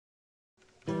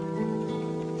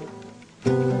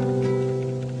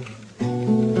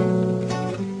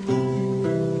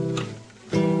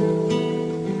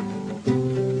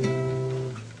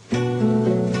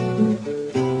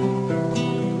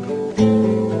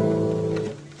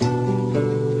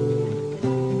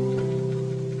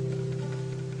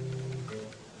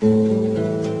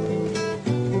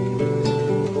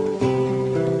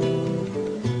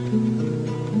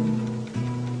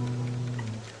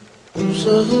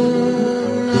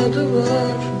Uzağın adı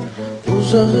var,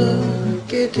 uzağa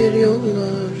gedir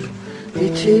yollar,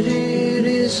 bitirir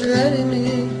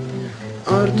izlerini,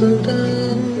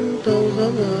 ardından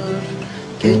dalgalar.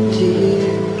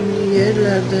 Gittiğim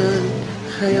yerlerden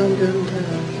hayal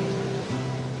gönder,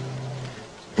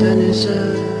 denize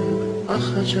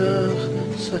akacak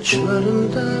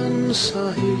saçlarından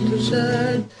sahil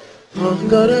düzel.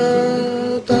 Ağ-qara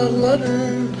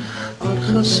dağların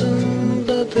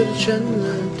arkasındadır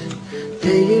cennet,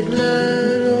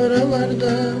 deyirlər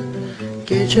oralarda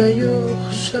gece yok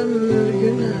sönmür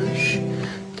güneş.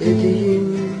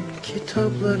 Dediğim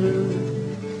kitapları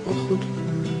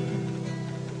okudum,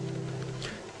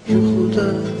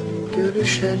 yuxuda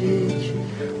görüşərik,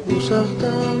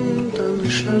 uzaqdan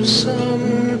danışarsam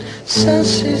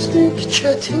sensizlik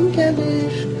çətin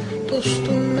gəlir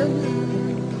dostum mənə.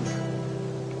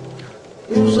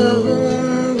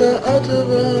 Uzağında adı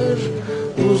var,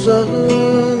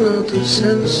 uzağın adı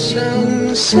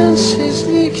sensen,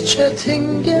 sensizlik çətin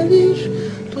gəlir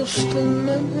dostum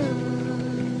mənə.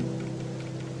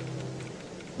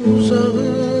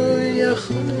 Uzağı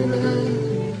yaxın elə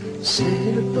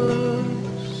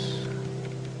sehirbaz,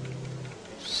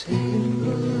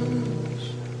 sehirbaz.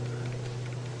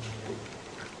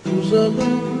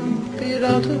 Uzağın bir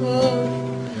adı var,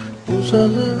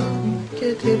 uzağa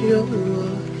gedir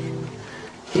yollar,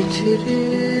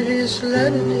 bitirir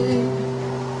izlerini,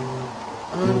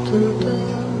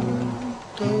 ardından